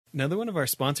Another one of our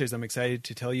sponsors I'm excited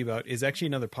to tell you about is actually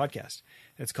another podcast.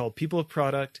 It's called People of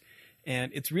Product,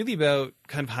 and it's really about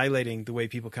kind of highlighting the way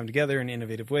people come together in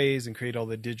innovative ways and create all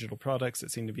the digital products that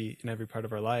seem to be in every part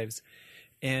of our lives.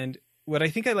 And what I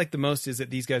think I like the most is that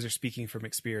these guys are speaking from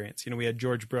experience. We had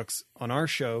George Brooks on our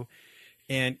show,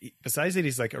 and besides that,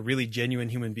 he's like a really genuine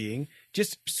human being,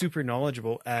 just super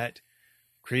knowledgeable at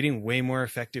creating way more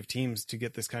effective teams to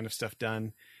get this kind of stuff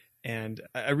done. And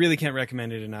I really can't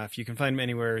recommend it enough. You can find them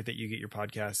anywhere that you get your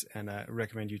podcasts, and I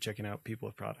recommend you checking out People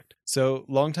of Product. So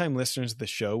longtime listeners of the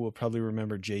show will probably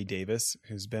remember Jay Davis,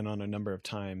 who's been on a number of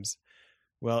times.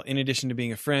 Well, in addition to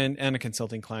being a friend and a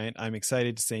consulting client, I'm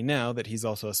excited to say now that he's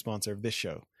also a sponsor of this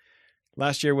show.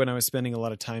 Last year, when I was spending a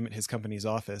lot of time at his company's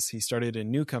office, he started a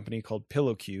new company called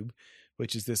Pillow Cube,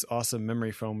 which is this awesome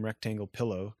memory foam rectangle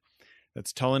pillow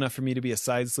that's tall enough for me to be a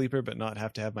side sleeper, but not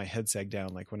have to have my head sag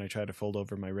down like when I try to fold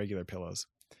over my regular pillows.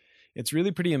 It's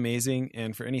really pretty amazing,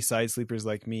 and for any side sleepers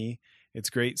like me, it's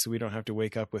great so we don't have to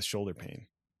wake up with shoulder pain.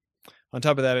 On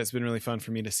top of that, it's been really fun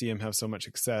for me to see him have so much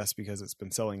success because it's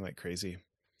been selling like crazy.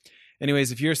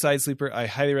 Anyways, if you're a side sleeper, I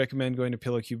highly recommend going to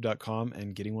pillowcube.com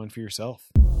and getting one for yourself.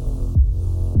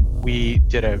 We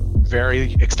did a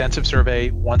very extensive survey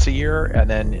once a year, and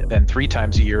then 3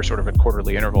 times a year, sort of at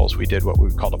quarterly intervals, we did what we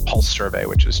called a pulse survey,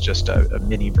 which is just a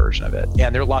mini version of it.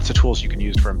 And there are lots of tools you can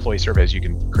use for employee surveys. You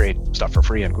can create stuff for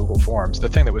free in Google Forms. The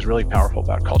thing that was really powerful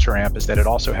about Culture Amp is that it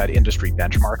also had industry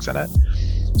benchmarks in it.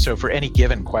 So for any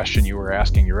given question you were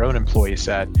asking your own employee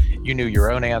set, you knew your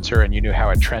own answer and you knew how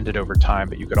it trended over time,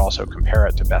 but you could also compare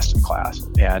it to best in class.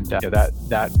 And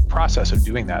that process of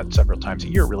doing that several times a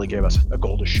year really gave us a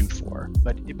goal to shoot for.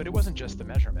 But it wasn't just the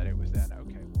measurement. It was then,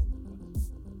 okay.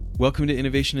 Welcome to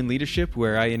Innovation and Leadership,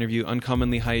 where I interview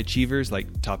uncommonly high achievers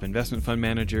like top investment fund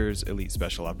managers, elite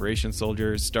special operations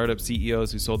soldiers, startup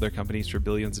CEOs who sold their companies for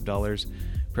billions of dollars,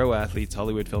 pro athletes,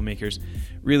 Hollywood filmmakers,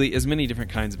 really as many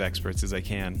different kinds of experts as I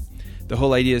can. The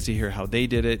whole idea is to hear how they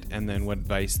did it and then what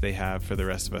advice they have for the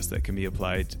rest of us that can be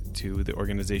applied to the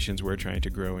organizations we're trying to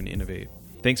grow and innovate.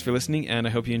 Thanks for listening, and I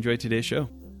hope you enjoyed today's show.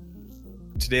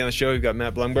 Today on the show, we've got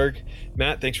Matt Blumberg.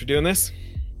 Matt, thanks for doing this.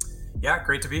 Yeah,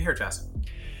 great to be here, Jess.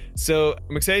 So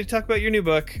I'm excited to talk about your new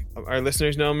book. Our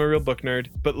listeners know I'm a real book nerd,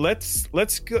 but let's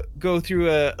go through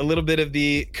a little bit of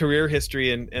the career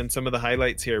history and some of the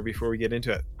highlights here before we get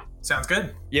into it. Sounds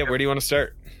good. Yeah, where do you want to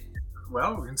start?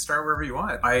 Well, we can start wherever you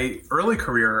want. My early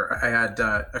career, I had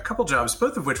a couple jobs,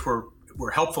 both of which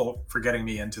were helpful for getting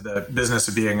me into the business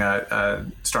of being a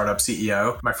startup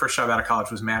CEO. My first job out of college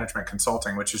was management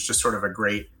consulting, which is just sort of a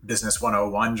great business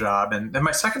 101 job. And then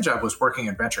my second job was working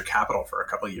in venture capital for a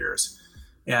couple of years.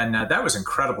 And that was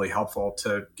incredibly helpful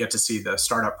to get to see the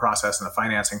startup process and the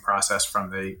financing process from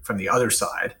the other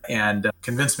side, and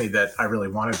convinced me that I really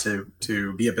wanted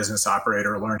to be a business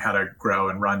operator, learn how to grow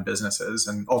and run businesses,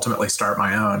 and ultimately start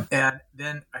my own. And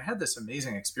then I had this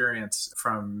amazing experience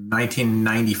from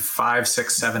 1995,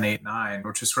 6, 7, 8, 9,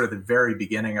 which was sort of the very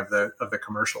beginning of the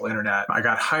commercial internet. I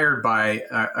got hired by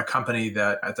a company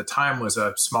that at the time was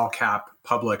a small cap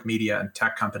public media and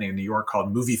tech company in New York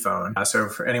called Moviefone. So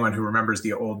for anyone who remembers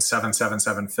the old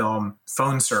 777 film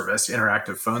phone service,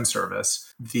 interactive phone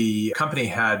service, the company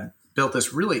had built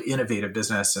this really innovative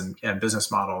business and business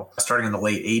model starting in the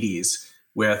late 80s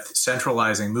with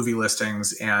centralizing movie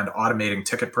listings and automating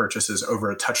ticket purchases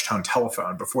over a touch-tone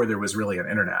telephone before there was really an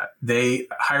internet. They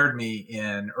hired me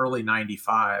in early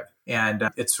 95, and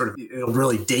it'll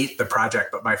really date the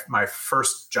project, but my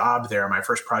first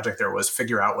project there was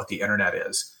figure out what the internet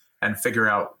is and figure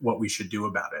out what we should do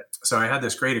about it. So I had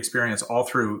this great experience all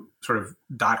through sort of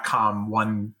 .com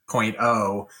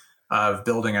 1.0 of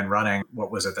building and running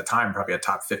what was at the time probably a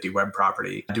top 50 web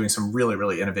property, doing some really,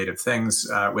 really innovative things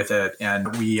with it.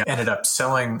 And we ended up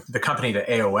selling the company to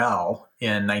AOL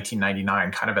in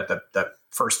 1999, kind of at the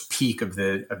first peak of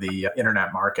the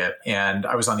internet market. And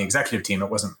I was on the executive team. It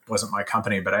wasn't my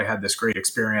company, but I had this great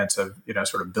experience of,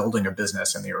 sort of building a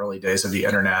business in the early days of the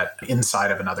internet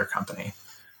inside of another company.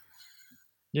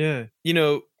 Yeah.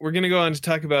 We're going to go on to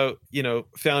talk about,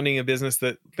 founding a business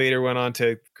that later went on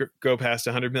to go past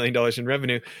 $100 million in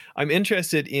revenue. I'm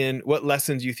interested in what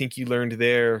lessons you think you learned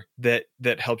there that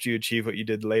helped you achieve what you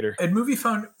did later. At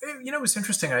Moviefone, it was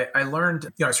interesting. I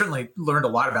learned, I certainly learned a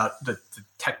lot about the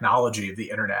technology of the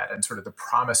internet and sort of the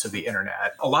promise of the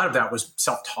internet. A lot of that was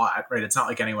self-taught, right? It's not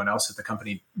like anyone else at the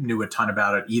company knew a ton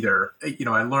about it either.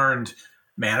 I learned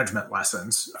management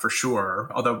lessons for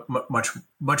sure, although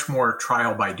much more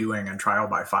trial by doing and trial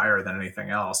by fire than anything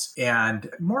else. And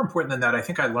more important than that, I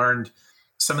think I learned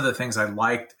some of the things I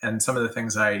liked and some of the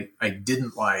things I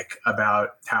didn't like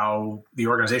about how the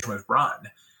organization was run.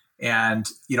 And,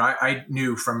 I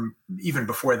knew from even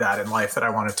before that in life that I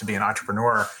wanted to be an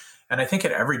entrepreneur. And I think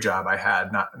at every job I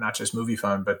had, not just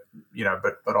Moviefone, but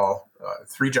all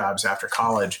 3 jobs after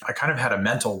college, I kind of had a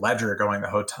mental ledger going the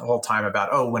whole time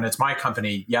about, when it's my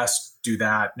company, yes, do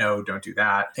that. No, don't do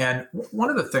that. And one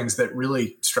of the things that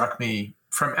really struck me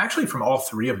from all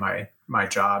 3 of my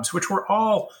jobs, which were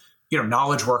all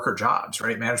knowledge worker jobs,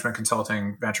 right? Management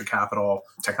consulting, venture capital,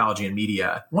 technology, and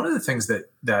media. One of the things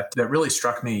that really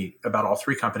struck me about all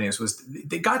 3 companies was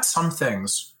they got some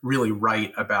things really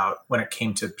right about when it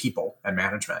came to people and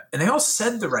management. And they all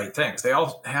said the right things. They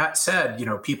all said,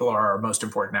 people are our most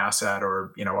important asset,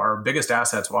 or, our biggest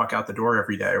assets walk out the door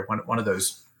every day, or one of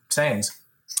those sayings.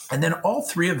 And then all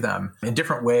 3 of them, in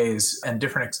different ways and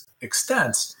different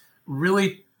extents,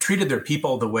 really treated their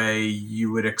people the way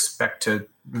you would expect to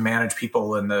manage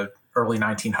people in the early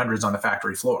 1900s on the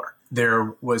factory floor.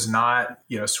 There was not,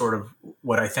 sort of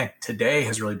what I think today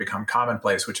has really become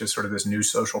commonplace, which is sort of this new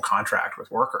social contract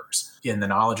with workers in the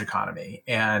knowledge economy.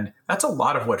 And that's a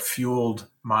lot of what fueled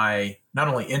my not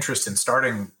only interest in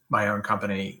starting my own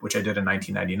company, which I did in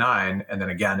 1999, and then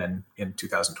again in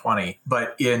 2020,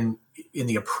 but in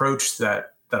the approach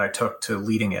that I took to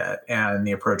leading it and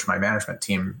the approach my management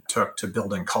team took to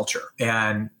building culture.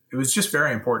 And it was just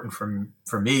very important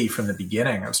for me from the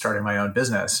beginning of starting my own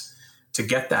business to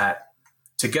get that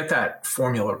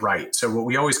formula right. So what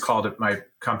we always called it, my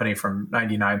company from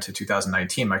 99 to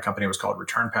 2019, my company was called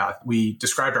Return Path. We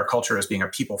described our culture as being a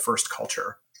people first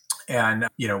culture. And,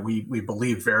 we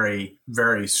believe very,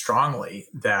 very strongly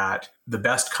that the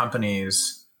best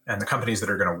companies and the companies that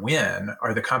are going to win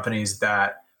are the companies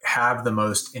that have the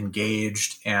most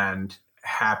engaged and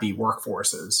happy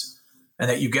workforces, and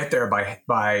that you get there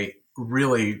by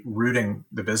really rooting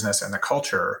the business and the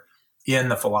culture in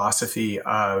the philosophy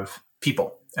of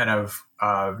people and of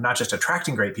not just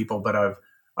attracting great people, but of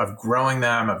growing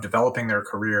them, of developing their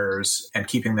careers and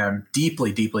keeping them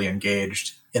deeply, deeply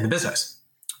engaged in the business.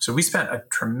 So we spent a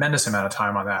tremendous amount of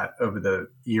time on that over the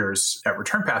years at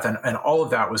Return Path. And all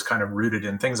of that was kind of rooted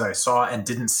in things I saw and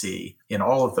didn't see in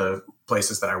all of the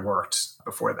places that I worked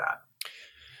before that.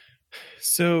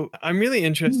 So I'm really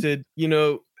interested,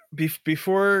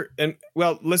 before, and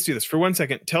well, let's do this for 1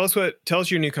 second. Tell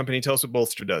us your new company. Tell us what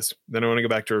Bolster does. Then I want to go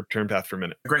back to Return Path for a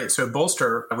minute. Great. So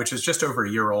Bolster, which is just over a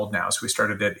year old now, so we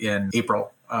started it in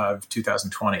April of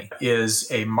 2020, is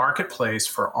a marketplace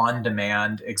for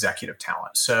on-demand executive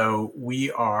talent. So we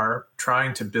are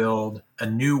trying to build a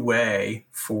new way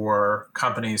for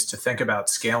companies to think about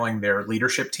scaling their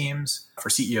leadership teams, for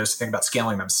CEOs to think about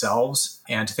scaling themselves,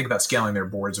 and to think about scaling their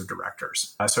boards of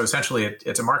directors. So essentially,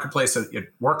 it's a marketplace that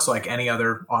it works like any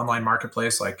other online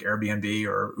marketplace like Airbnb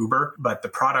or Uber, but the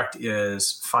product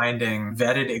is finding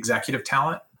vetted executive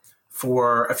talent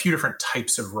for a few different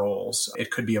types of roles.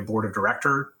 It could be a board of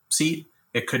director seat,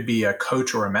 it could be a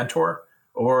coach or a mentor,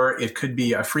 or it could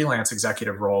be a freelance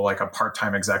executive role like a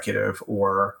part-time executive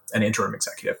or an interim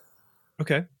executive.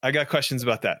 Okay. I got questions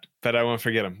about that, but I won't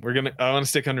forget them. I want to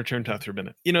stick on Return Path for a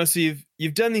minute. So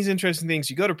you've done these interesting things.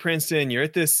 You go to Princeton, you're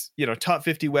at this, top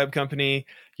 50 web company,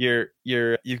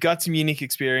 you've got some unique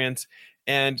experience.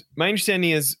 And my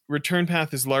understanding is Return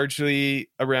Path is largely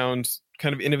around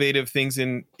kind of innovative things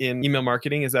in email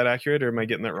marketing. Is that accurate, or am I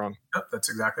getting that wrong? Yep, that's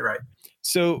exactly right.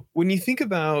 So when you think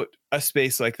about a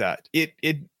space like that, it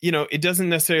doesn't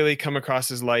necessarily come across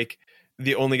as like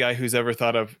the only guy who's ever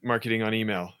thought of marketing on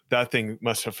email. That thing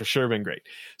must have for sure been great.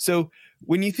 So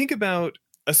when you think about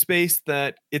a space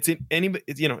that it's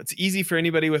easy for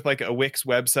anybody with like a Wix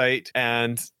website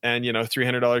and $300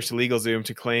 to LegalZoom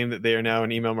to claim that they are now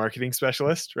an email marketing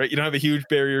specialist, right? You don't have a huge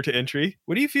barrier to entry.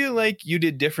 What do you feel like you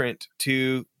did different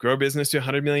to grow a business to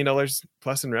 $100 million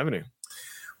plus in revenue?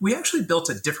 We actually built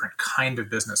a different kind of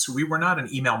business. So we were not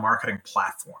an email marketing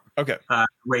platform. Okay.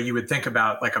 Where you would think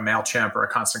about like a MailChimp or a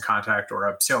Constant Contact or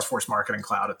a Salesforce Marketing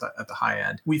Cloud at the high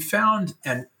end. We found,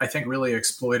 and I think really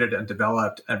exploited and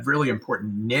developed, a really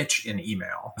important niche in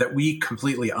email that we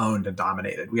completely owned and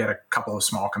dominated. We had a couple of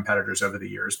small competitors over the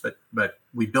years, but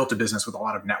we built a business with a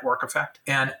lot of network effect.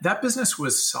 And that business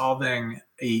was solving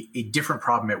a different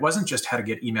problem. It wasn't just how to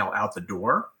get email out the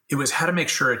door. It was how to make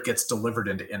sure it gets delivered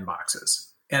into inboxes.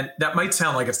 And that might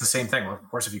sound like it's the same thing. Well, of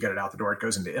course, if you get it out the door, it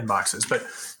goes into inboxes. But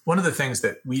one of the things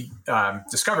that we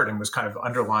discovered and was kind of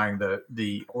underlying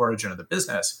the origin of the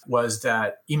business was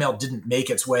that email didn't make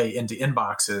its way into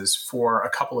inboxes for a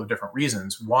couple of different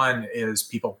reasons. One is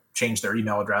people changed their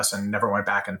email address and never went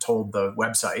back and told the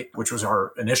website, which was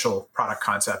our initial product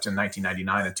concept in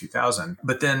 1999 and 2000.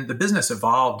 But then the business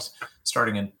evolved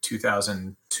starting in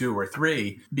 2002 or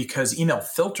 3 because email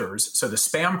filters, so the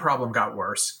spam problem got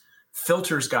worse.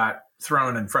 Filters got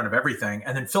thrown in front of everything.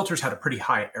 And then filters had a pretty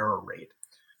high error rate.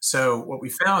 So what we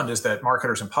found is that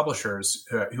marketers and publishers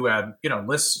who had,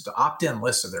 lists, opt-in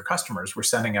lists of their customers were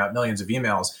sending out millions of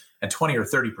emails, and 20 or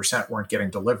 30% weren't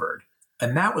getting delivered.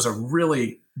 And that was a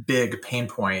really big pain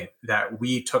point that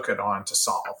we took it on to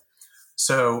solve.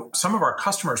 So some of our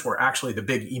customers were actually the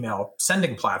big email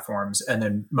sending platforms, and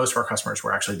then most of our customers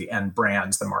were actually the end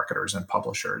brands, the marketers and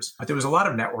publishers. But there was a lot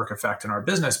of network effect in our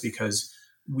business because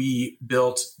we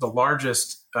built the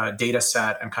largest data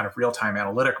set and kind of real-time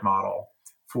analytic model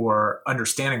for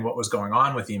understanding what was going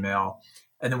on with email.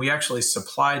 And then we actually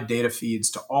supplied data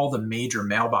feeds to all the major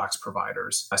mailbox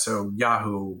providers. So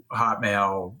Yahoo,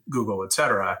 Hotmail, Google, et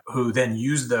cetera, who then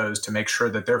used those to make sure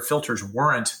that their filters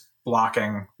weren't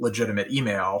blocking legitimate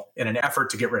email in an effort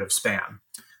to get rid of spam.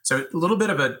 So a little bit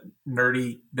of a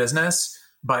nerdy business,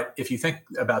 but if you think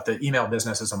about the email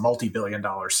business as a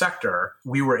multi-billion-dollar sector,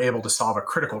 we were able to solve a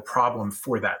critical problem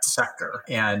for that sector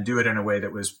and do it in a way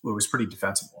that was pretty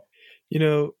defensible.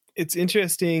 It's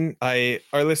interesting.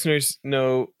 Our listeners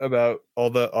know about all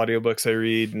the audiobooks I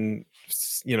read and,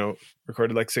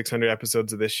 recorded like 600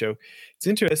 episodes of this show. It's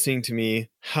interesting to me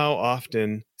how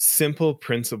often simple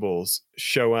principles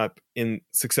show up in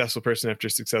successful person after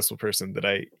successful person that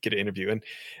I get to interview.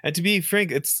 And to be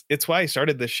frank, it's why I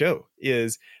started this show.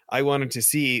 Is I wanted to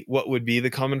see what would be the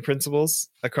common principles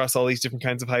across all these different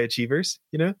kinds of high achievers.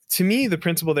 To me, the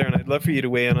principle there, and I'd love for you to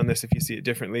weigh in on this if you see it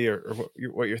differently, or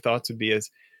what your thoughts would be,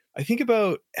 is I think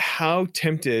about how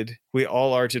tempted we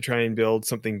all are to try and build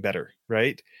something better,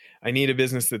 right? I need a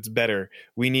business that's better.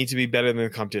 We need to be better than the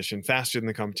competition, faster than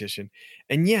the competition.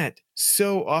 And yet,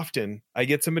 so often I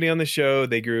get somebody on the show,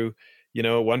 they grew, a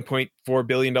 $1.4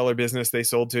 billion business they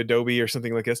sold to Adobe or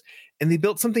something like this, and they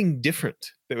built something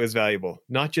different that was valuable,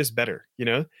 not just better,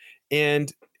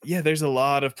 And yeah, there's a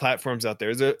lot of platforms out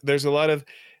there. There's a lot of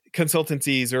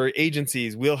consultancies or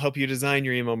agencies will help you design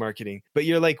your email marketing, but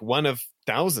you're like one of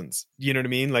thousands. You know what I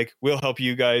mean? Like, we'll help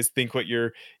you guys think what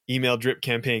your email drip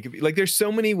campaign could be. Like, there's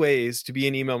so many ways to be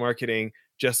in email marketing,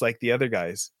 just like the other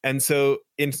guys. And so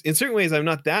in certain ways, I'm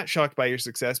not that shocked by your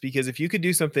success, because if you could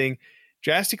do something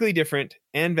drastically different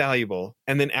and valuable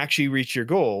and then actually reach your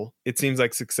goal, it seems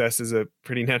like success is a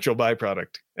pretty natural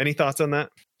byproduct. Any thoughts on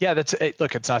that? Yeah,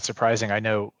 look, it's not surprising. I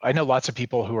know lots of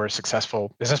people who are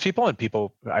successful business people and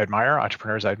people I admire,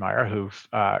 entrepreneurs I admire,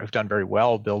 who've done very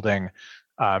well building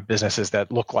businesses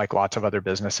that look like lots of other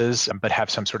businesses, but have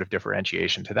some sort of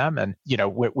differentiation to them. And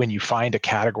when you find a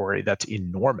category that's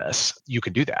enormous, you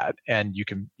can do that, and you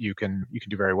can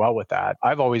do very well with that.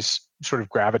 I've always sort of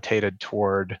gravitated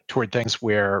toward things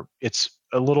where it's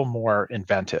a little more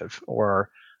inventive, or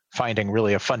finding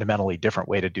really a fundamentally different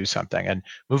way to do something. And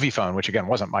Moviefone, which again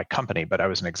wasn't my company, but I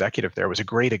was an executive there, was a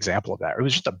great example of that. It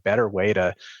was just a better way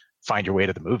to find your way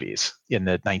to the movies in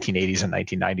the 1980s and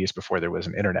 1990s, before there was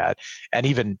an internet, and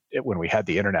even when we had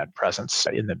the internet presence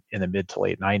in the mid to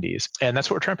late 90s. And that's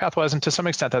what TrendPath was, and to some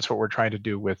extent, that's what we're trying to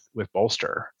do with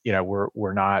Bolster.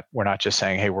 We're not just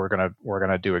saying, hey, we're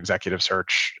gonna do executive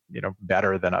search,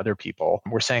 better than other people.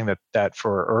 We're saying that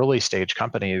for early stage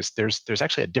companies, there's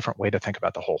actually a different way to think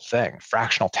about the whole thing.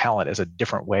 Fractional talent is a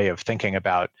different way of thinking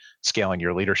about scaling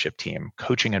your leadership team.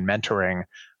 Coaching and mentoring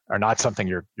are not something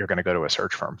you're going to go to a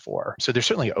search firm for. So there's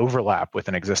certainly overlap with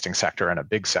an existing sector and a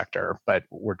big sector, but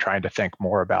we're trying to think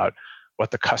more about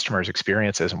what the customer's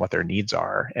experience is and what their needs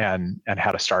are, and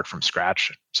how to start from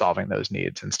scratch solving those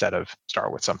needs instead of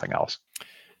start with something else.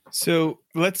 So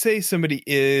let's say somebody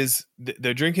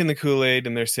they're drinking the Kool-Aid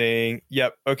and they're saying,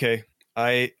 yep, okay,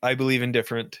 I believe in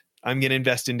different. I'm going to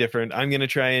invest in different. I'm going to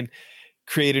try and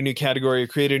create a new category or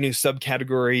create a new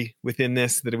subcategory within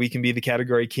this that we can be the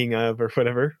category king of, or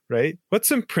whatever, right? What's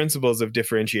some principles of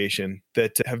differentiation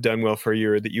that have done well for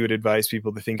you, or that you would advise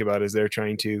people to think about as they're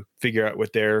trying to figure out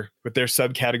what their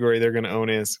subcategory they're going to own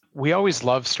is? I always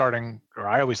love starting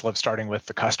with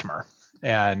the customer.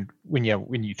 And when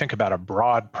you think about a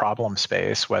broad problem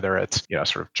space, whether it's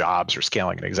sort of jobs or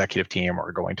scaling an executive team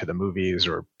or going to the movies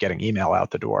or getting email out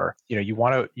the door, you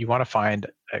want to find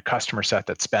a customer set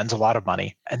that spends a lot of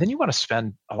money, and then you want to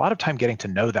spend a lot of time getting to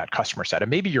know that customer set.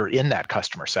 And maybe you're in that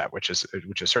customer set, which is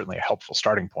certainly a helpful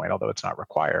starting point, although it's not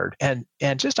required. And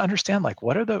just understand, like,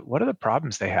 what are the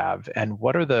problems they have, and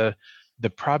what are the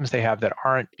problems they have that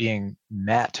aren't being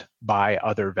met by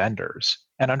other vendors,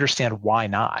 and understand why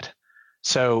not.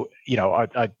 So,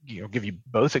 give you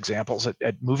both examples.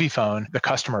 At MoviePhone, the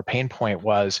customer pain point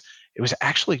was it was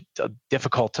actually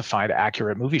difficult to find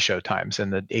accurate movie show times in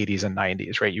the 80s and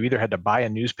 90s, right? You either had to buy a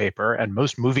newspaper, and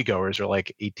most moviegoers are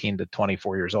like 18 to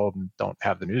 24 years old and don't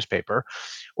have the newspaper,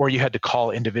 or you had to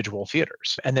call individual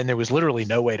theaters. And then there was literally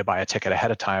no way to buy a ticket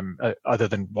ahead of time other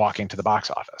than walking to the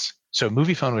box office. So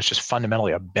MoviePhone was just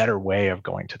fundamentally a better way of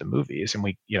going to the movies. And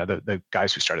we, the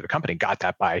guys who started the company got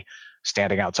that by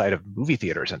standing outside of movie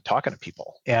theaters and talking to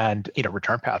people. And,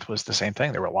 Return Path was the same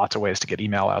thing. There were lots of ways to get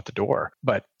email out the door,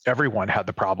 but everyone had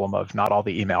the problem of not all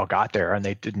the email got there and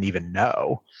they didn't even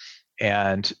know.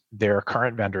 And their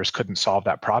current vendors couldn't solve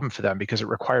that problem for them because it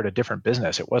required a different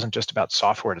business. It wasn't just about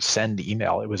software to send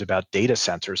email. It was about data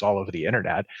sensors all over the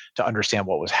internet to understand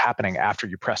what was happening after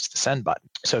you pressed the send button.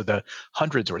 So the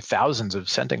hundreds or thousands of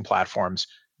sending platforms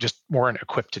just weren't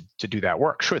equipped to do that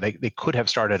work. Sure, they could have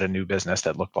started a new business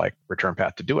that looked like Return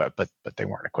Path to do it, but they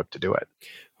weren't equipped to do it.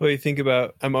 Well, you think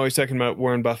about, I'm always talking about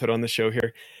Warren Buffett on the show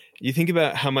here. You think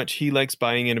about how much he likes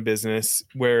buying in a business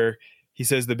where he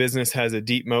says the business has a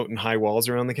deep moat and high walls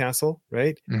around the castle,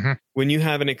 right? Mm-hmm. When you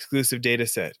have an exclusive data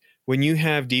set, when you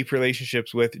have deep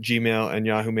relationships with Gmail and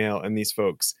Yahoo Mail and these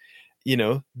folks,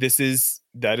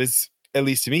 that is, at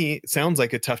least to me, sounds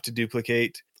like a tough to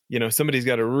duplicate. Somebody's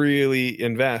got to really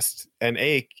invest and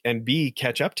A and B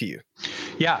catch up to you.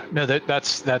 Yeah, no,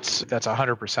 that's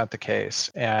 100% the case,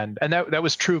 and that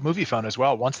was true of MoviePhone as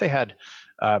well. Once they had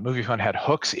MoviePhone had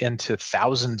hooks into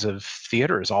thousands of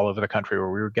theaters all over the country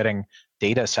where we were getting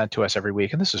data sent to us every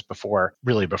week, and this was before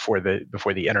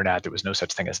the internet. There was no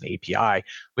such thing as an API.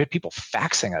 We had people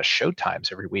faxing us show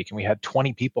times every week, and we had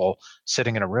 20 people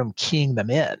sitting in a room keying them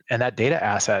in, and that data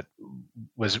asset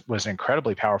was an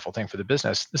incredibly powerful thing for the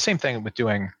business. The same thing with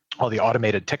doing all the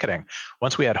automated ticketing.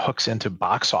 Once we had hooks into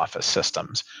box office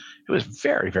systems, it was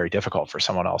very, very difficult for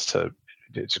someone else to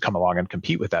come along and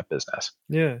compete with that business.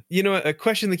 Yeah. A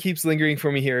question that keeps lingering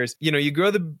for me here is, you grow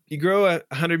a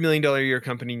 $100 million a year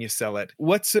company and you sell it.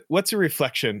 What's a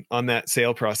reflection on that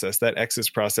sale process, that exit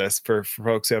process for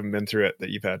folks who haven't been through it that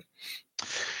you've had?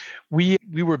 We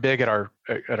were big at our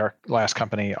last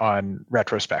company on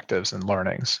retrospectives and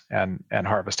learnings and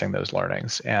harvesting those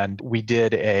learnings. And we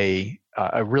did a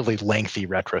really lengthy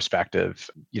retrospective,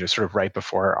 sort of right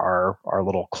before our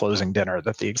little closing dinner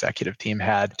that the executive team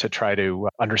had to try to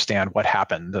understand what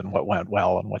happened and what went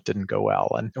well and what didn't go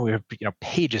well. And we have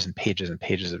pages and pages and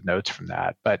pages of notes from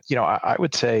that. But I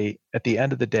would say at the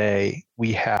end of the day,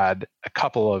 we had a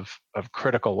couple of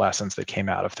critical lessons that came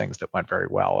out of things that went very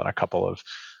well, and a couple of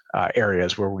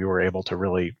areas where we were able to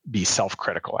really be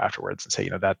self-critical afterwards and say,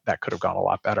 that could have gone a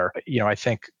lot better. I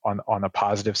think on the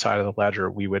positive side of the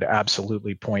ledger, we would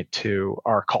absolutely point to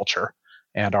our culture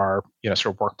and our, sort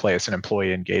of workplace and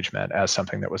employee engagement as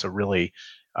something that was a really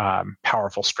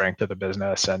powerful strength of the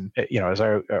business. And, as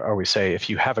I always say, if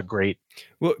you have a great...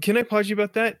 Well, can I pause you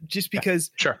about that? Just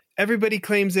because Sure. Everybody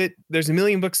claims it. There's a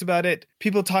million books about it.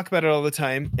 People talk about it all the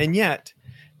time. And yet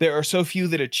there are so few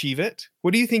that achieve it.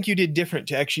 What do you think you did different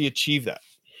to actually achieve that?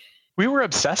 We were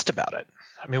obsessed about it.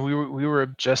 I mean, we were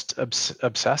just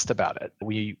obsessed about it.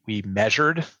 We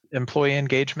measured employee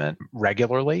engagement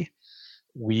regularly.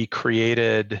 We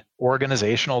created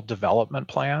organizational development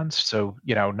plans. So,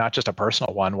 not just a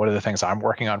personal one. What are the things I'm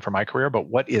working on for my career, but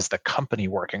what is the company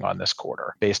working on this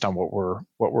quarter based on what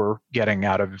we're getting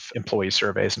out of employee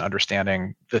surveys and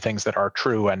understanding the things that are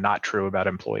true and not true about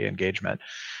employee engagement.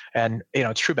 And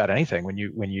it's true about anything. When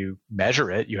you measure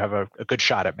it, you have a good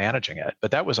shot at managing it.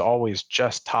 But that was always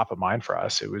just top of mind for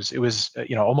us. It was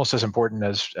almost as important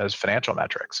as financial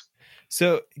metrics.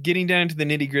 So getting down to the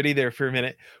nitty gritty there for a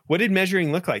minute, what did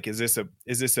measuring look like? Is this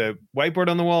a whiteboard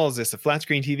on the wall? Is this a flat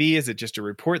screen TV? Is it just a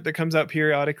report that comes out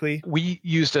periodically? We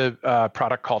used a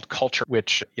product called Culture,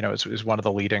 which is one of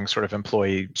the leading sort of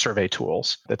employee survey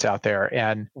tools that's out there.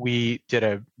 And we did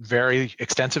a very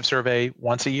extensive survey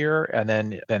once a year, and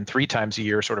then 3 times a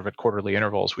year, sort of at quarterly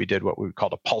intervals, we did what we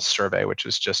called a pulse survey, which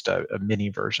is just a mini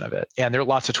version of it. And there are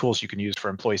lots of tools you can use for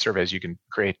employee surveys. You can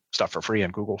create stuff for free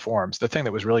in Google Forms. The thing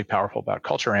that was really powerful about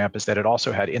Culture Amp is that it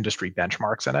also had industry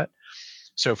benchmarks in it.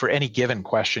 So for any given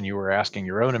question you were asking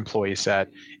your own employee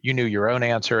set, you knew your own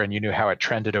answer and you knew how it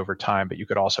trended over time, but you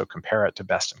could also compare it to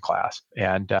best in class.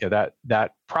 And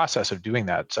that process of doing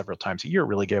that several times a year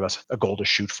really gave us a goal to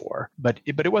shoot for. But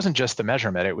it wasn't just the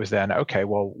measurement. It was then, okay,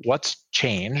 well, what's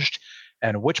changed?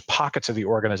 And which pockets of the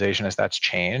organization has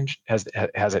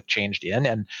it changed in?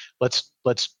 And let's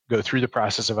go through the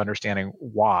process of understanding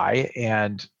why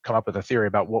and come up with a theory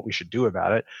about what we should do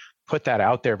about it. put that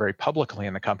out there very publicly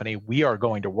in the company. We are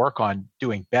going to work on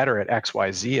doing better at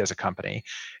XYZ as a company.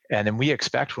 And then we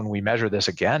expect when we measure this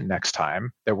again next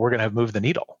time that we're going to move the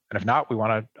needle. And if not, we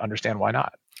want to understand why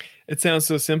not. It sounds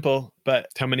so simple, but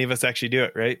how many of us actually do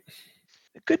it, right?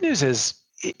 The good news is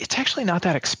it's actually not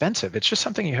that expensive. It's just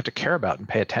something you have to care about and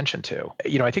pay attention to.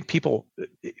 I think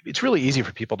it's really easy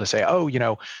for people to say,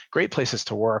 oh, great places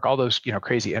to work, all those,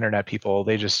 crazy internet people,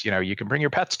 they just, you can bring your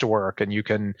pets to work and you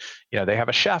can, they have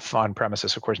a chef on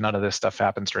premises. Of course, none of this stuff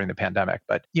happens during the pandemic,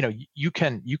 but, you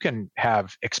can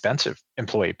have expensive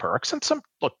employee perks and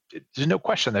look, there's no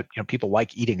question that, people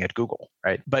like eating at Google,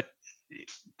 right? But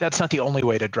that's not the only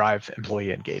way to drive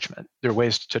employee engagement. There are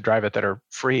ways to drive it that are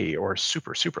free or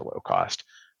super, super low cost,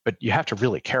 but you have to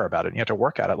really care about it and you have to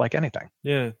work at it like anything.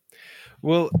 Yeah.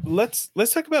 Well, let's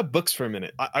talk about books for a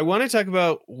minute. I want to talk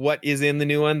about what is in the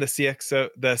new one, the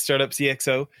Startup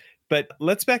CXO, but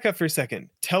let's back up for a second.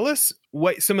 Tell us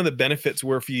what some of the benefits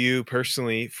were for you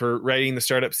personally for writing the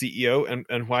Startup CEO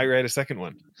and why write a second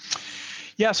one?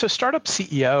 Yeah, so Startup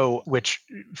CEO, which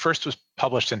first was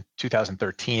published in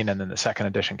 2013 and then the second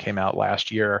edition came out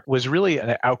last year, was really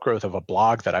an outgrowth of a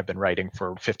blog that I've been writing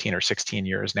for 15 or 16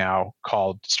 years now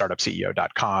called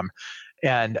startupceo.com.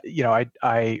 And,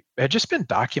 I had just been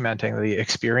documenting the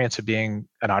experience of being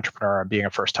an entrepreneur and being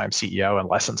a first-time CEO and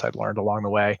lessons I'd learned along the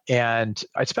way. And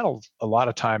I'd spent a lot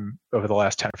of time over the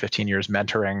last 10 or 15 years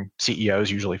mentoring CEOs,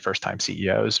 usually first-time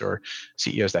CEOs or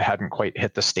CEOs that hadn't quite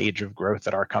hit the stage of growth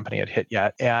that our company had hit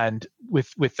yet. And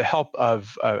with the help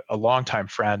of a longtime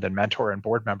friend and mentor and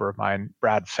board member of mine,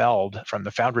 Brad Feld from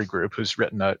the Foundry Group, who's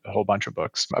written a whole bunch of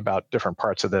books about different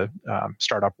parts of the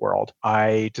startup world,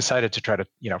 I decided to try to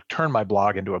turn my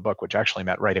blog into a book, which actually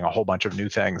meant writing a whole bunch of new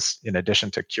things in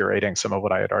addition to curating some of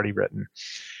what I had already written.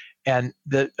 And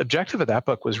the objective of that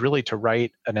book was really to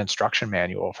write an instruction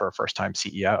manual for a first-time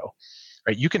CEO.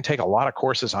 Right? You can take a lot of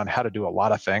courses on how to do a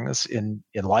lot of things in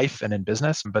life and in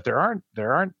business, but there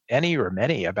aren't any or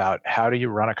many about how do you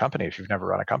run a company if you've never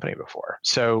run a company before.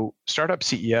 So Startup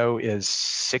CEO is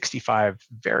 65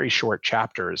 very short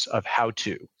chapters of how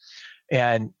to.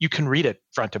 And you can read it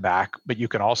front to back, but you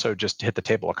can also just hit the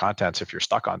table of contents if you're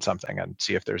stuck on something and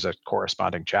see if there's a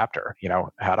corresponding chapter.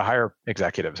 How to hire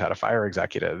executives, how to fire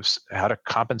executives, how to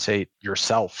compensate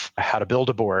yourself, how to build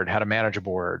a board, how to manage a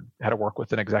board, how to work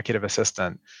with an executive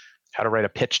assistant, how to write a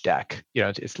pitch deck.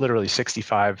 It's literally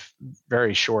 65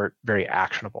 very short, very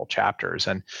actionable chapters.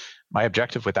 And my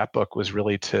objective with that book was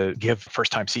really to give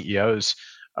first-time CEOs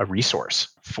a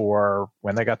resource for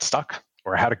when they got stuck,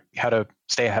 or how to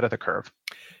stay ahead of the curve.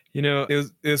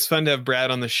 It was fun to have Brad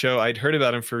on the show. I'd heard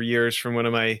about him for years from one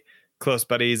of my close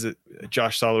buddies,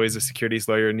 Josh Soloway's a securities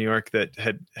lawyer in New York that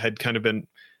had kind of been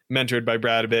mentored by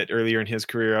Brad a bit earlier in his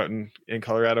career out in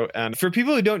Colorado. And for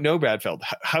people who don't know Brad Feld,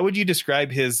 how would you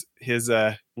describe his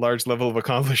large level of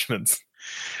accomplishments?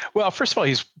 Well, first of all,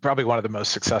 he's probably one of the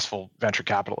most successful venture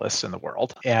capitalists in the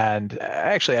world. And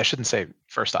actually, I shouldn't say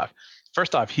first off.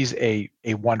 First off, he's a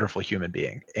wonderful human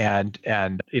being and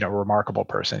a remarkable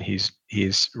person.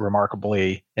 He's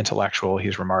remarkably intellectual.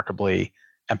 He's remarkably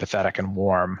empathetic and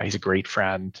warm. He's a great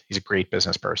friend. He's a great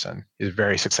business person. He's a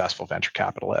very successful venture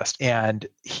capitalist. And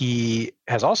he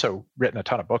has also written a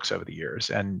ton of books over the years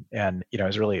and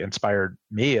has really inspired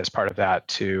me as part of that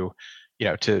to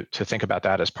think about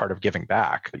that as part of giving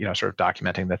back, sort of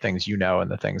documenting the things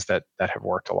and the things that have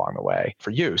worked along the way for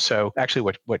you. So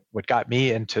actually what got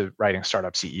me into writing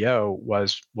Startup CEO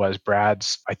was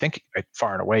Brad's, I think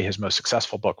far and away his most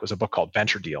successful book was a book called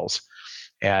Venture Deals.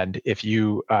 And if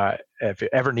you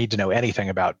ever need to know anything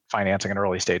about financing an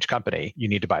early stage company, you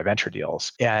need to buy Venture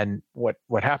Deals. And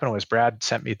what happened was Brad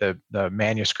sent me the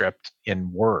manuscript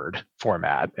in Word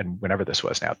format, and whenever this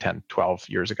was now 10, 12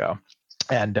 years ago.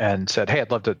 And said, hey, I'd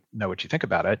love to know what you think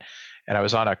about it. And I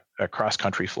was on a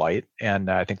cross-country flight, and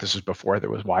I think this was before there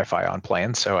was Wi-Fi on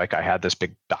planes. So I had this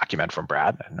big document from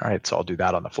Brad, and all right, so I'll do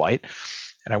that on the flight.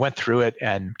 And I went through it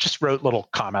and just wrote little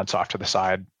comments off to the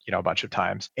side, a bunch of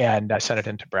times. And I sent it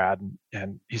in to Brad,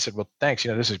 and he said, well, thanks,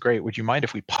 this is great. Would you mind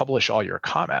if we publish all your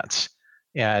comments?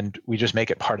 And we just make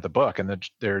it part of the book. And then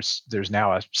there's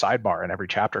now a sidebar in every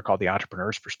chapter called The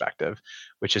Entrepreneur's Perspective,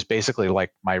 which is basically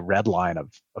like my red line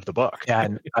of the book.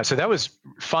 And so that was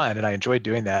fun, and I enjoyed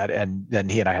doing that. And then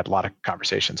he and I had a lot of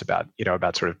conversations about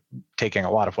sort of taking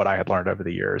a lot of what I had learned over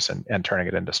the years and turning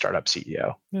it into Startup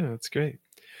CEO. Yeah, that's great.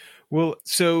 Well,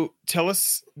 so tell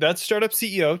us, that's Startup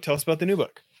CEO. Tell us about the new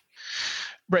book.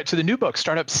 Right. So the new book,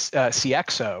 Startup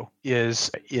CXO,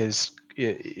 is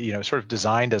sort of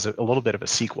designed as a little bit of a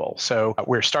sequel. So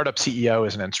where Startup CEO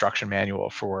is an instruction manual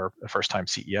for a first-time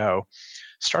CEO,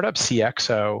 Startup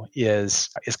CXO is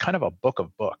kind of a book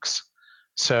of books.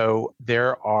 So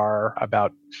there are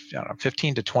about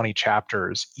 15 to 20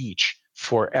 chapters each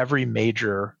for every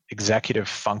major executive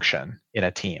function in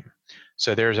a team.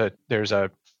 So there's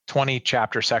a 20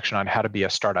 chapter section on how to be a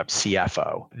startup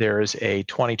CFO. There's a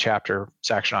 20 chapter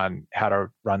section on how to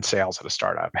run sales at a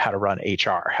startup, how to run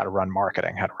HR, how to run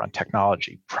marketing, how to run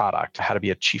technology, product, how to be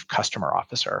a chief customer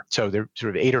officer. So there are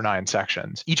sort of 8 or 9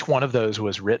 sections. Each one of those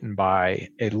was written by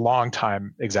a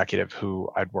longtime executive who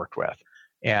I'd worked with.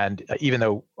 And even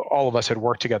though all of us had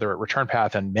worked together at Return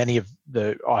Path and many of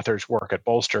the authors work at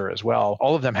Bolster as well,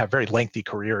 all of them have very lengthy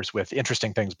careers with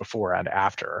interesting things before and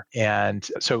after. And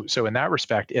so in that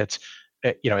respect, it's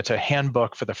a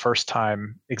handbook for the first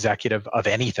time executive of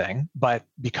anything, but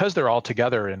because they're all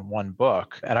together in one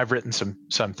book, and I've written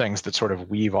some things that sort of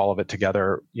weave all of it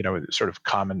together, sort of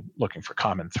looking for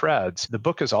common threads, the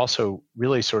book is also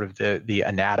really sort of the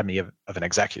anatomy of an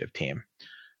executive team.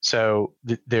 So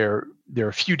there are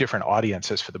a few different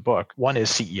audiences for the book. One is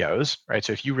CEOs, right?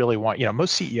 So if you really want,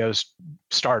 most CEOs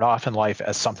start off in life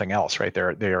as something else, right?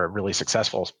 They're a really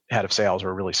successful head of sales or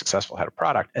a really successful head of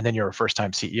product, and then you're a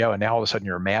first-time CEO, and now all of a sudden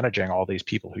you're managing all these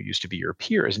people who used to be your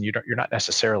peers, and you're not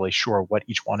necessarily sure what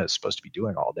each one is supposed to be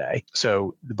doing all day.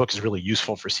 So the book is really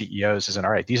useful for CEOs. As in,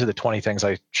 all right, these are the 20 things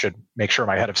I should make sure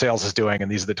my head of sales is doing,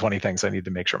 and these are the 20 things I need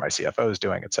to make sure my CFO is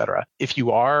doing, et cetera. If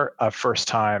you are a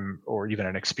first-time or even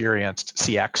an experienced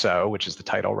CXO, which is the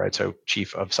title, right? So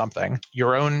chief of something,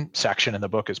 your own section in the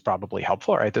book is probably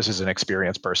helpful, right? This is an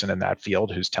experienced person in that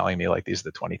field who's telling me like, these are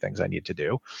the 20 things I need to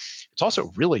do. It's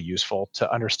also really useful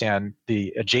to understand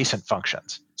the adjacent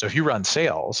functions. So if you run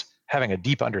sales, having a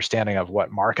deep understanding of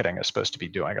what marketing is supposed to be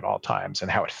doing at all times and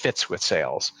how it fits with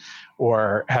sales,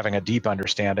 or having a deep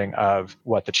understanding of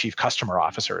what the chief customer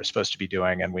officer is supposed to be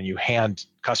doing. And when you hand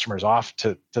customers off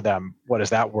to them, what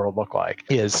does that world look like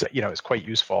is quite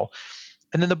useful.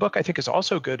 And then the book, I think, is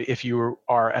also good if you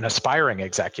are an aspiring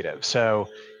executive. So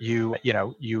you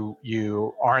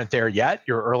aren't there yet.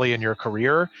 You're early in your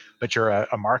career, but you're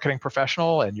a marketing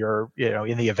professional and you're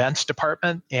in the events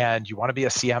department and you want to be a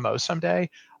CMO someday.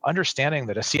 Understanding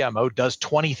that a CMO does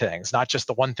 20 things, not just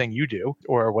the one thing you do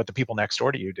or what the people next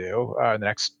door to you do, the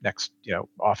next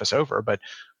office over, but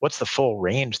what's the full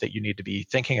range that you need to be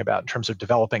thinking about in terms of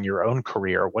developing your own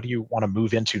career? What do you want to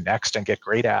move into next and get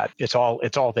great at? It's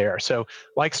all there. So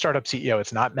like Startup CEO,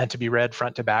 it's not meant to be read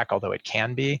front to back, although it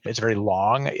can be. It's very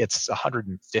long. It's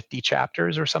 150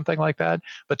 chapters or something like that,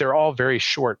 but they're all very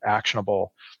short,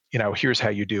 actionable. Here's how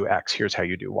you do X, here's how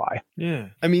you do Y. Yeah.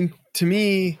 I mean, to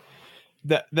me,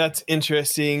 that's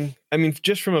interesting. I mean,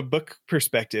 just from a book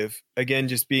perspective, again,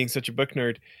 just being such a book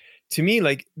nerd, to me,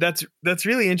 like that's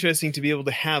really interesting to be able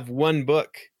to have one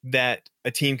book that a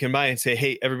team can buy and say,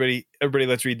 hey, everybody,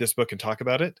 let's read this book and talk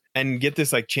about it and get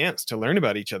this like chance to learn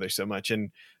about each other so much. And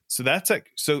so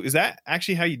so is that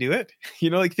actually how you do it?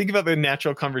 Think about the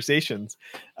natural conversations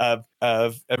of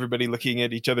everybody looking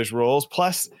at each other's roles.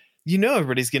 Plus,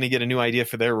 everybody's going to get a new idea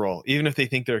for their role, even if they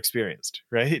think they're experienced,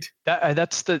 right?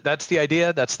 That's the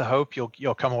idea. That's the hope.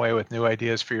 You'll come away with new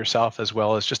ideas for yourself, as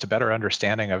well as just a better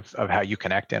understanding of how you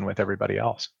connect in with everybody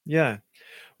else. Yeah.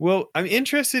 Well, I'm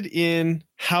interested in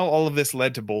how all of this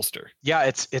led to Bolster. Yeah,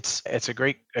 it's a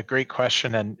great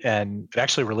question, and it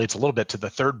actually relates a little bit to the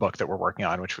third book that we're working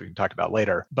on, which we can talk about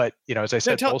later. But as I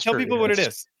said, tell people what it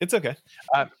is. It's okay.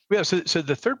 So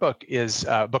the third book is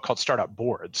a book called Startup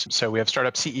Boards. So we have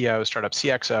Startup CEO, Startup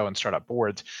CXO, and Startup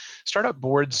Boards. Startup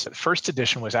Boards, first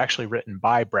edition was actually written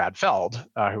by Brad Feld,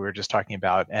 who we were just talking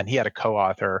about, and he had a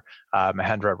co-author,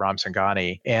 Mahendra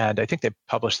Ramsangani, and I think they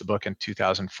published the book in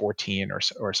 2014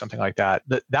 or something like that.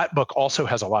 That book also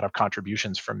has a lot of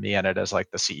contributions from me in it as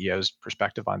like the CEO's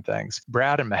perspective on things.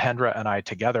 Brad and Mahendra and I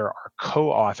together are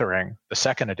co-authoring the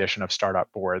second edition of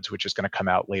Startup Boards, which is going to come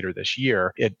out later this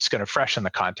year. It's going to freshen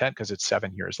the content because it's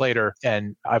 7 years later.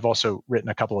 And I've also written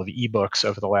a couple of ebooks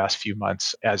over the last few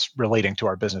months as relating to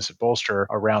our business at Bolster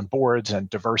around boards and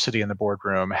diversity in the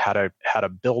boardroom, how to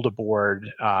build a board,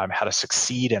 how to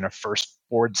succeed in a first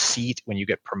board seat when you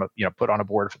get put on a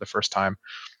board for the first time.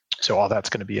 So all that's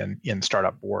going to be in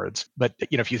Startup Boards. But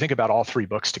if you think about all three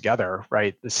books together,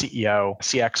 right, the CEO,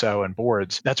 CXO, and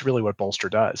boards, that's really what Bolster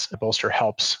does. Bolster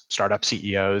helps startup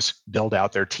CEOs build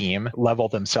out their team, level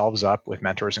themselves up with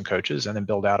mentors and coaches, and then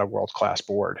build out a world-class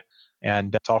board.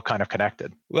 And it's all kind of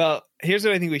connected. Well, here's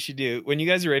what I think we should do. When you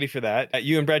guys are ready for that,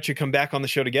 you and Brad should come back on the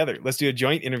show together. Let's do a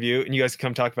joint interview, and you guys can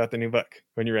come talk about the new book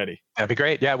when you're ready. That'd be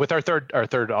great. Yeah, with our third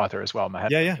author as well, Mahendra.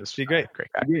 Yeah, it'd be great. Great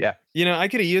guy. Yeah. I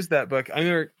could have used that book. I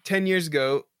remember 10 years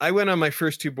ago, I went on my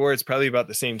first two boards probably about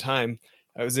the same time.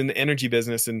 I was in the energy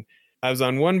business, and I was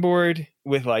on one board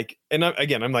with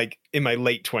I'm like in my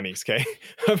late 20s, okay?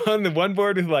 I'm on the one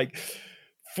board with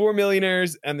 4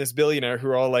 millionaires and this billionaire who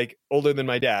are all like older than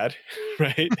my dad,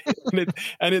 right?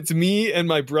 And it's me and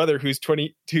my brother who's 2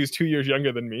 years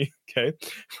younger than me. Okay,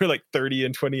 we're like 30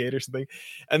 and 28 or something,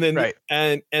 and then Right.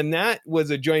 and that was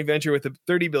a joint venture with a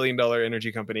 $30 billion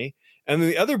energy company. And then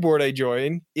the other board I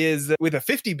joined is with a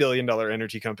 $50 billion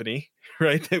energy company,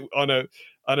 right? On a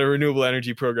renewable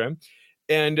energy program.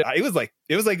 And it was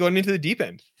like going into the deep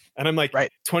end. And I'm like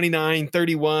Right. 29,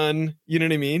 31, you know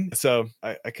what I mean? So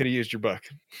I could have used your book.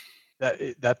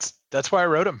 That's why I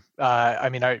wrote them. I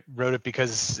mean, I wrote it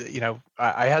because,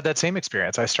 I had that same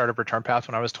experience. I started Return Path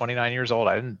when I was 29 years old.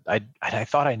 I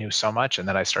thought I knew so much, and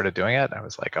then I started doing it. And I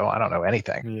was like, oh, I don't know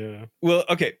anything. Yeah. Well,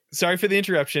 okay. Sorry for the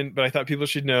interruption, but I thought people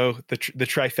should know the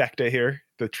trifecta here,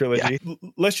 the trilogy. Yeah.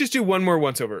 Let's just do one more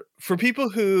once over for people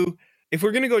who, if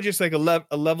we're going to go just like a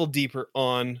level deeper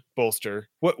on Bolster,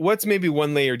 what's maybe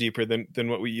one layer deeper than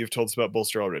what you've told us about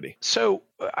Bolster already? So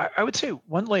I would say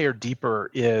one layer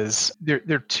deeper is there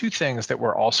are two things that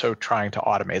we're also trying to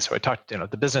automate. So I talked,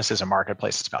 the business is a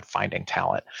marketplace. It's about finding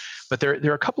talent. But there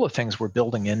are a couple of things we're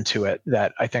building into it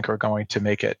that I think are going to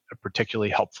make it a particularly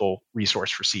helpful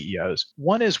resource for CEOs.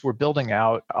 One is we're building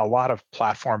out a lot of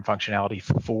platform functionality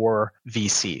for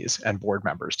VCs and board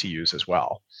members to use as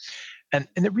well. And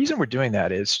the reason we're doing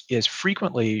that is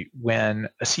frequently when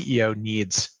a CEO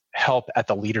needs help at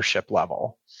the leadership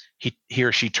level, he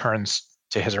or she turns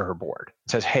to his or her board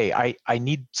and says, hey, I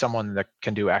need someone that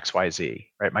can do X, Y, Z,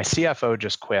 right? My CFO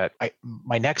just quit.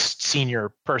 My next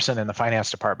senior person in the finance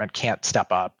department can't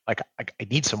step up. Like I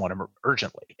need someone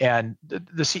urgently. And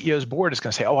the CEO's board is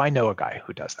going to say, oh, I know a guy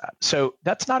who does that. So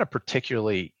that's not a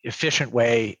particularly efficient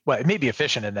way. Well, it may be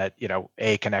efficient in that,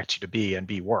 A connects you to B and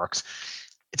B works.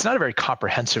 It's not a very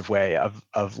comprehensive way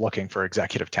of looking for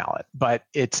executive talent, but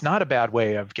it's not a bad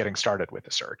way of getting started with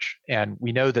the search. And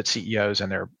we know that CEOs and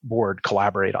their board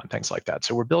collaborate on things like that.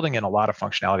 So we're building in a lot of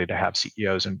functionality to have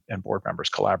CEOs and board members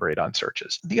collaborate on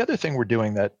searches. The other thing we're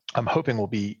doing that I'm hoping will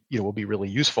be really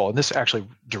useful, and this actually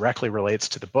directly relates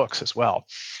to the books as well,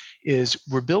 is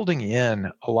we're building in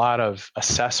a lot of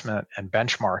assessment and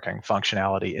benchmarking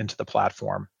functionality into the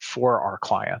platform for our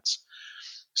clients.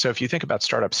 So if you think about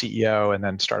Startup CEO and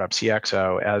then Startup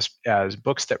CXO as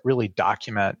books that really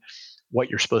document what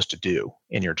you're supposed to do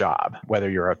in your job, whether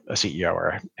you're a CEO or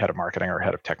a head of marketing or a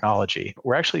head of technology,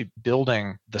 we're actually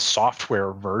building the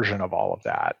software version of all of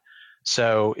that.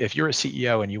 So if you're a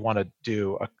CEO and you want to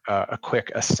do a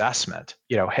quick assessment,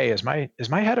 hey, is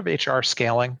my head of HR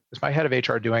scaling? Is my head of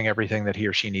HR doing everything that he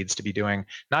or she needs to be doing,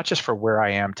 not just for where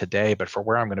I am today, but for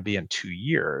where I'm going to be in 2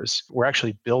 years? We're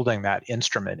actually building that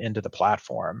instrument into the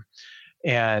platform.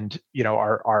 And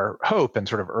our hope and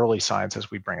sort of early signs as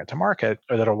we bring it to market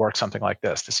are that it'll work something like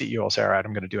this. The CEO will say, all right,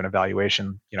 I'm going to do an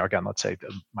evaluation. Again, let's say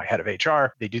my head of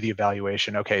HR, they do the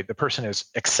evaluation. Okay, the person is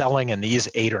excelling in these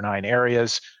 8 or 9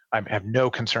 areas. I have no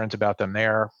concerns about them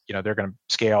there. They're going to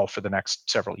scale for the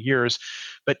next several years.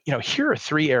 But here are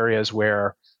 3 areas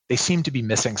where they seem to be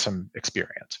missing some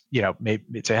experience. Maybe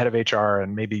it's a head of HR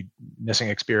and maybe missing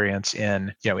experience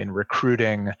in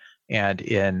recruiting and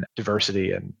in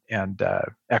diversity and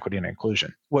equity and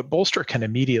inclusion. What Bolster can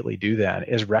immediately do then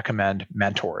is recommend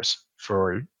mentors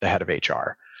for the head of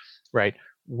HR, right?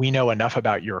 We know enough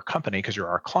about your company because you're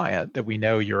our client that we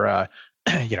know you're a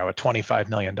 $25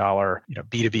 million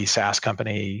B2B SaaS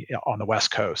company on the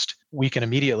West Coast. We can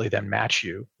immediately then match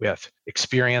you with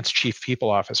experienced chief people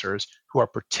officers who are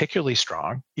particularly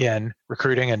strong in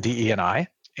recruiting and DE&I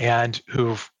and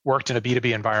who've worked in a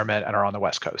B2B environment and are on the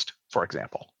West Coast, for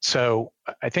example. So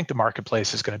I think the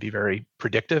marketplace is going to be very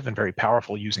predictive and very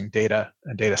powerful using data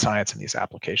and data science in these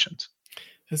applications.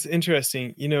 That's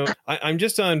interesting. I'm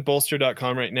just on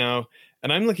bolster.com right now,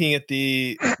 and I'm looking at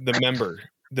the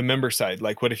member side.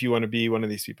 Like, what if you want to be one of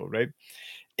these people, right?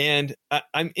 And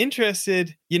I'm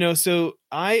interested, so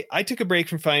I took a break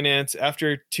from finance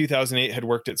after 2008 had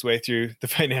worked its way through the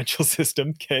financial system.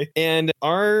 Okay. And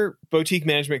our boutique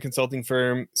management consulting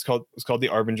firm was called the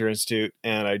Arbinger Institute.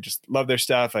 And I just love their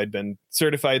stuff. I'd been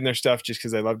certified in their stuff just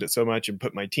because I loved it so much and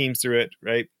put my teams through it.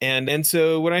 Right. And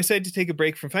so when I decided to take a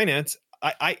break from finance,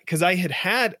 because I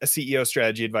had a CEO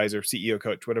strategy advisor, CEO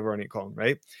coach, whatever I want to call him,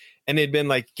 right? And it had been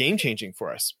like game changing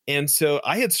for us. And so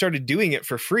I had started doing it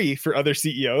for free for other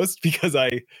CEOs because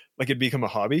it'd become a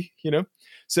hobby,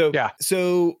 So, yeah.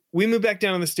 So we moved back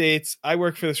down in the States. I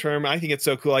work for this firm. I think it's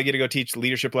so cool. I get to go teach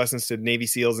leadership lessons to Navy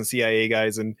SEALs and CIA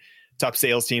guys and top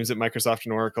sales teams at Microsoft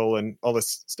and Oracle and all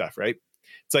this stuff, right?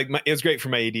 It's like it was great for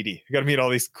my ADD. I got to meet all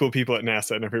these cool people at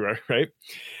NASA and everywhere, right?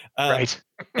 Right.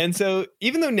 And so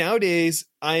even though nowadays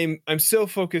I'm so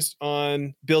focused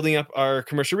on building up our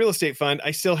commercial real estate fund,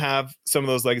 I still have some of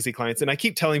those legacy clients. And I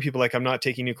keep telling people like, I'm not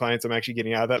taking new clients. I'm actually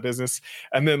getting out of that business.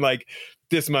 And then like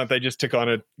this month, I just took on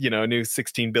a new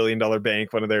 $16 billion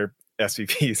bank, one of their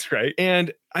SVPs, right?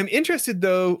 And I'm interested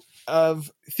though of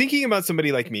thinking about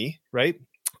somebody like me, right?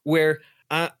 Where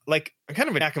like I'm kind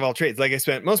of a jack of all trades. Like I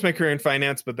spent most of my career in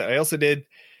finance, but I also did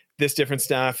this different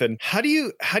stuff. And how do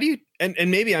you, and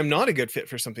maybe I'm not a good fit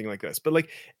for something like this, but like,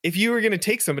 if you were going to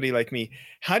take somebody like me,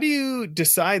 how do you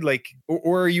decide like,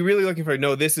 or are you really looking for,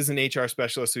 no, this is an HR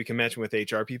specialist so we can match him with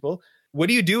HR people? What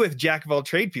do you do with jack of all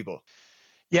trade people?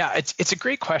 Yeah, it's a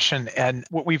great question, and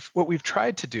what we've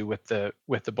tried to do with the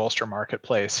Bolster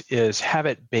marketplace is have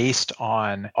it based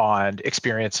on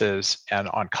experiences and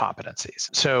on competencies.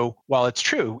 So while it's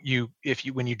true,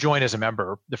 when you join as a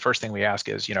member, the first thing we ask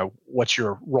is, what's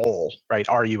your role, right?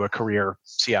 Are you a career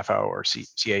CFO or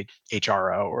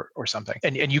CHRO or something?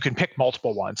 And you can pick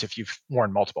multiple ones if you've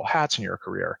worn multiple hats in your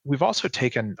career. We've also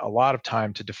taken a lot of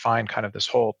time to define kind of this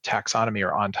whole taxonomy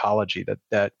or ontology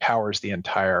that powers the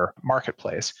entire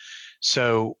marketplace.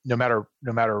 So no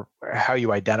matter how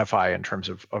you identify in terms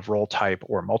of role type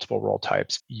or multiple role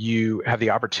types, you have the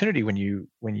opportunity when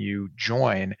you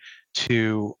join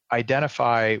to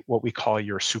identify what we call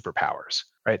your superpowers,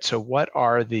 right? So what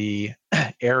are the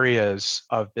areas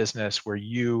of business where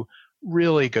you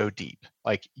really go deep?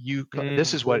 Like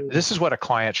this is what a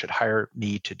client should hire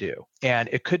me to do. And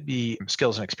it could be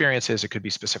skills and experiences, it could be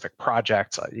specific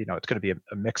projects, it's going to be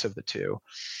a mix of the two.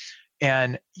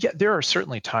 And yeah, there are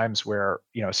certainly times where,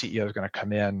 a CEO is going to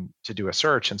come in to do a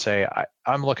search and say,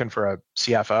 I'm looking for a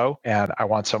CFO and I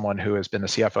want someone who has been the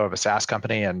CFO of a SaaS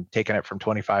company and taken it from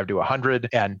 25 to 100.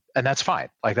 And that's fine.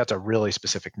 Like that's a really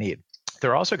specific need.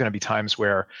 There are also going to be times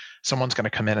where someone's going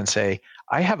to come in and say,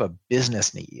 I have a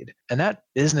business need. And that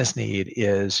business need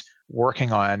is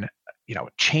working on,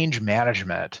 change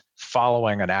management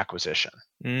following an acquisition.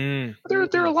 There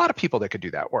are a lot of people that could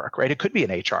do that work, right? It could be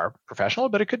an HR professional,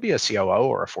 but it could be a COO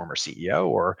or a former CEO,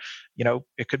 or,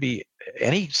 it could be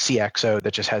any CXO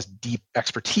that just has deep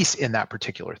expertise in that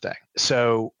particular thing.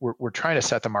 So we're trying to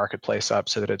set the marketplace up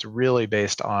so that it's really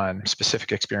based on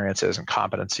specific experiences and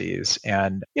competencies.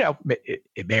 And,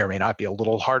 it may or may not be a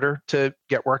little harder to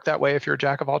get work that way if you're a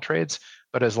jack of all trades.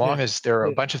 But as long as there are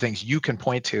a bunch of things you can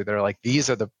point to that are like, these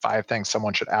are the 5 things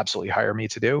someone should absolutely hire me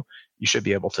to do, you should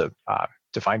be able to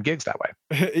find gigs that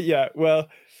way. Yeah. Well,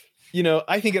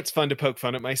 I think it's fun to poke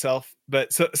fun at myself,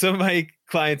 but so some of my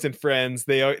clients and friends,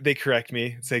 they correct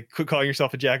me, say, quit calling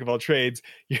yourself a jack of all trades.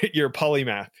 You're a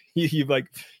polymath.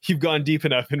 You've gone deep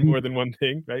enough in more than one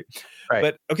thing, right? Right.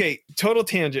 But okay, total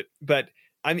tangent, but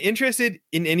I'm interested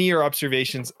in any of your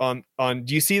observations on,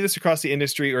 do you see this across the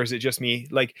industry or is it just me?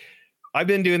 Like, I've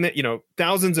been doing that,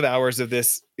 thousands of hours of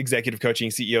this executive coaching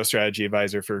CEO strategy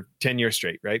advisor for 10 years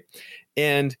straight. Right.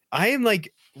 And I'm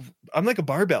like a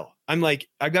barbell. I'm like,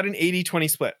 I've got an 80-20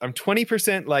 split. I'm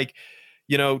 20% like,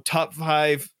 top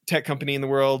 5 tech company in the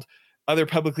world, other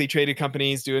publicly traded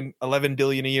companies doing 11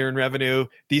 billion a year in revenue,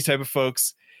 these type of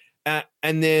folks.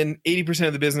 And then 80%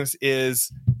 of the business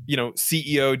is,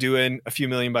 CEO doing a few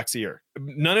 $1,000,000 a year.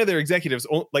 None of their executives,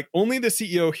 like only the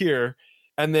CEO here,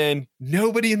 and then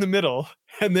nobody in the middle,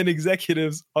 and then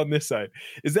executives on this side.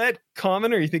 Is that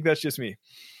common, or you think that's just me?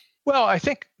 Well, I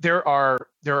think there are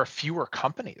fewer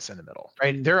companies in the middle,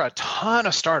 right? There are a ton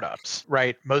of startups,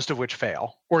 right? Most of which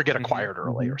fail or get acquired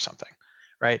early or something,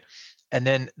 right? And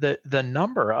then the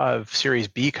number of Series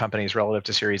B companies relative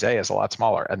to Series A is a lot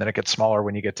smaller, and then it gets smaller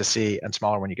when you get to C and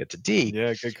smaller when you get to D.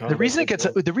 Yeah, good comment. The reason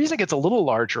it gets a little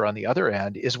larger on the other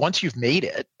end is once you've made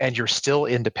it and you're still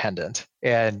independent,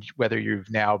 and whether you've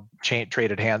now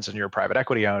traded hands and you're private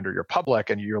equity owned or you're public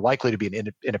and you're likely to be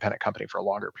an independent company for a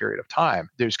longer period of time,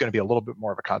 there's going to be a little bit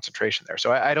more of a concentration there.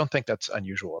 So I don't think that's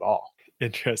unusual at all.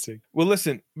 Interesting. Well,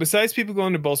 listen, besides people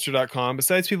going to bolster.com,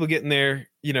 besides people getting there,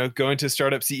 going to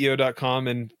startupceo.com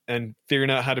and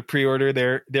figuring out how to pre-order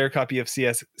their copy of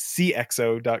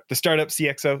CXO, the Startup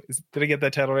CXO. Did I get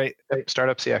that title right?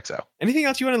 Startup CXO. Anything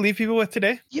else you want to leave people with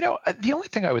today? The only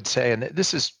thing I would say, and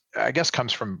this is, I guess,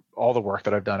 comes from all the work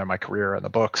that I've done in my career and the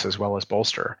books as well as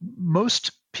Bolster.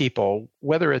 Most people,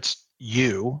 whether it's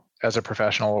you as a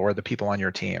professional or the people on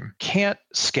your team, can't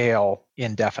scale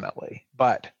indefinitely,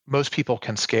 but most people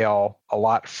can scale a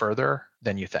lot further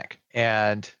than you think.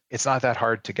 And it's not that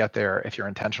hard to get there if you're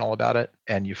intentional about it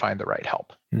and you find the right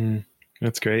help.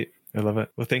 That's great. I love it.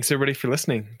 Well, thanks everybody for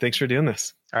listening. Thanks for doing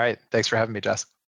this. All right. Thanks for having me, Jess.